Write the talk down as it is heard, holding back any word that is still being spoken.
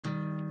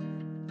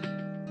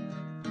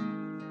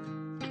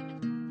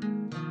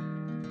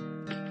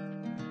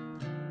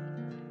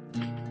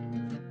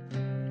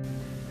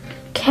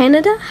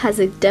Canada has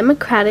a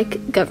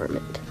democratic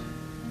government.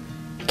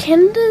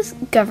 Canada's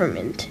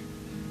government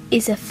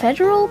is a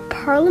federal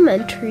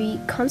parliamentary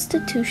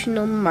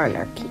constitutional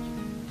monarchy,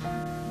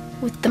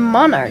 with the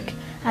monarch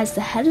as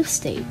the head of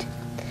state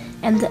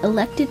and the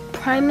elected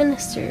prime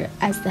minister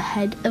as the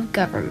head of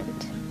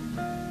government.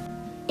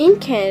 In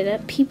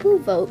Canada, people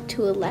vote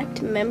to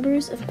elect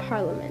members of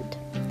parliament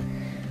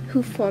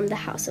who form the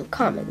House of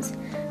Commons,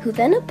 who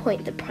then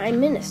appoint the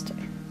prime minister.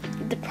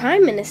 The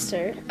prime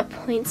minister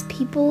appoints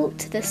people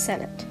to the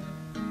Senate.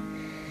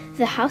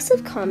 The House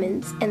of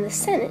Commons and the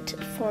Senate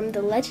form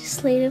the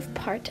legislative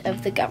part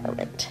of the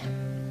government.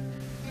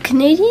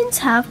 Canadians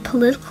have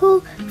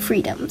political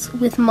freedoms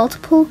with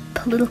multiple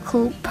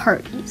political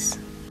parties.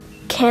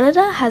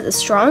 Canada has a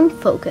strong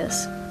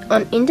focus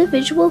on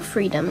individual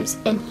freedoms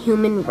and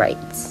human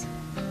rights.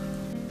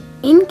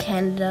 In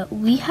Canada,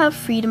 we have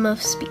freedom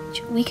of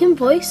speech. We can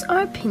voice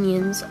our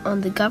opinions on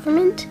the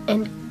government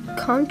and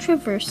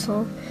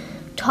controversial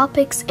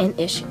topics and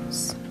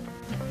issues.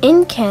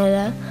 In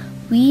Canada,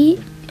 we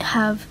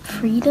have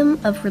freedom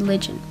of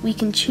religion. We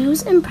can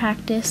choose and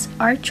practice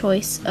our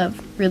choice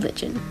of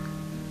religion.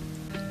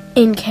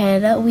 In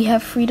Canada, we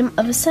have freedom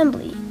of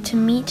assembly to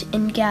meet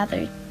and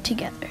gather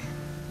together.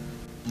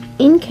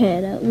 In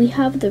Canada, we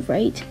have the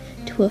right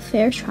to a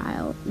fair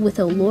trial with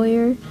a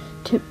lawyer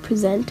to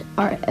present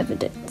our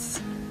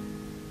evidence.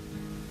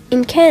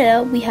 In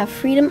Canada, we have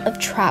freedom of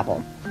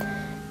travel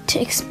to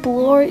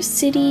explore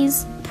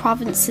cities,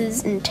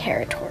 provinces, and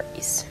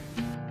territories.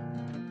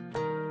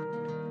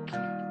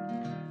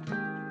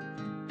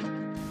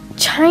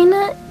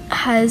 China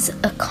has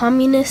a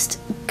communist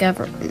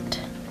government.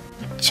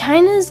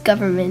 China's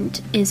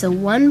government is a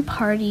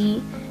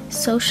one-party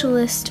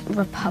socialist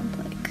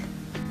republic.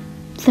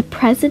 The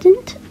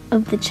president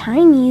of the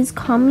Chinese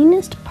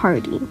Communist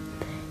Party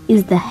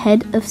is the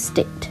head of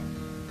state.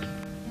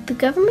 The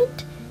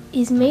government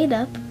is made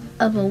up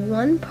of a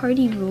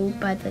one-party rule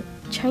by the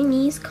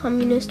Chinese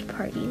Communist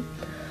Party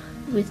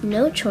with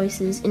no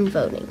choices in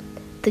voting.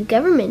 The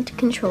government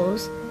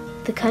controls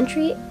the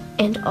country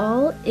and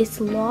all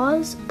its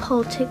laws,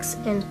 politics,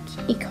 and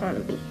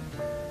economy.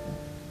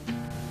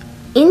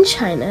 In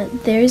China,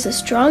 there is a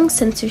strong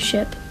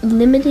censorship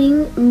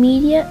limiting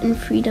media and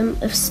freedom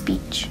of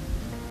speech.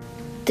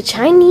 The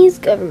Chinese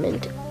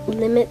government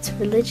limits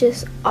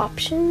religious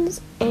options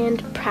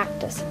and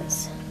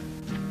practices.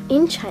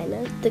 In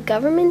China, the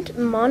government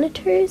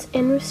monitors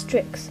and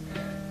restricts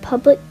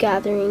public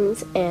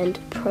gatherings and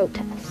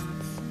protests.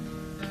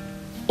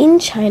 In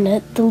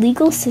China, the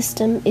legal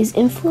system is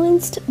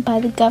influenced by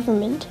the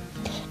government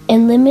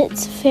and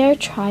limits fair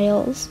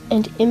trials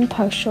and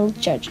impartial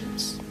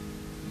judges.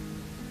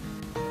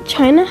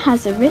 China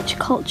has a rich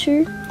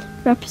culture,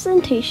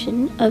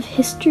 representation of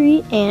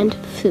history and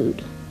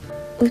food,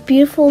 with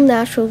beautiful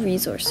natural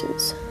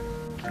resources,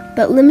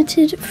 but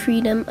limited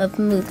freedom of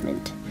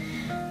movement,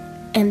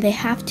 and they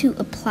have to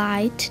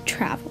apply to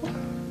travel.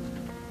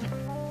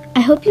 I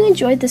hope you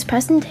enjoyed this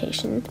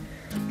presentation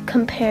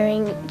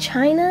comparing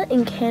China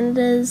and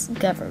Canada's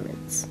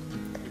governments.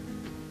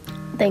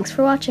 Thanks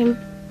for watching.